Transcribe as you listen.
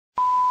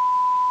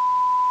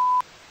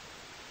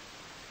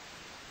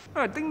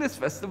I think this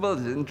festival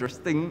is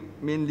interesting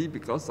mainly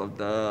because of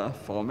the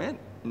format.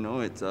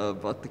 It's a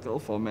vertical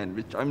format,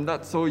 which I'm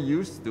not so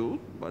used to,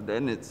 but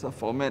then it's a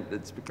format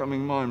that's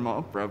becoming more and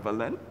more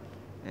prevalent.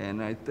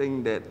 And I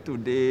think that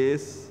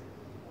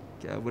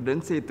I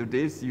wouldn't say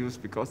today's use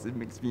because it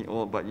makes me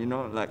old, but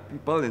like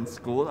people in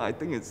school, I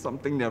think it's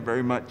something they're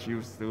very much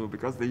used to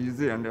because they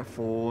use it on their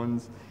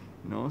phones.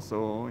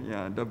 So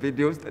yeah, the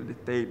videos that they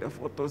take, the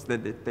photos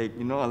that they take,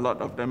 a lot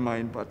of them are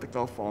in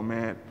vertical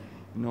format.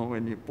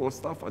 When you post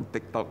stuff on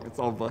TikTok, it's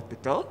all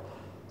vertical.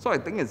 So I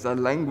think it's a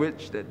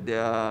language that they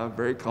are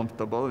very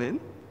comfortable in.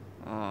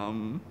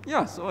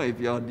 Yeah, so if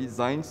you're a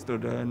design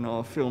student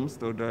or film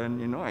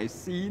student, I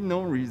see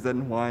no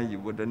reason why you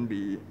wouldn't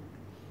be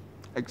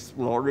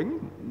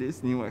exploring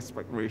this new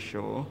aspect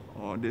ratio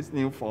or this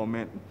new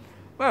format.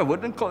 Well, I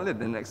wouldn't call it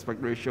an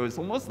aspect ratio. It's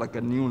almost like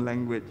a new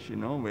language,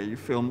 where you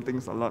film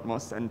things a lot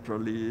more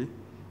centrally.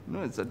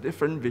 It's a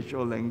different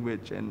visual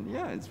language, and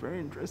yeah, it's very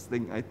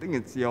interesting. I think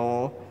it's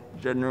your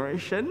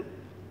generation,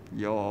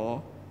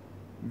 your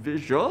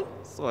visual,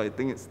 so I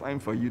think it's time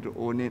for you to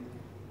own it.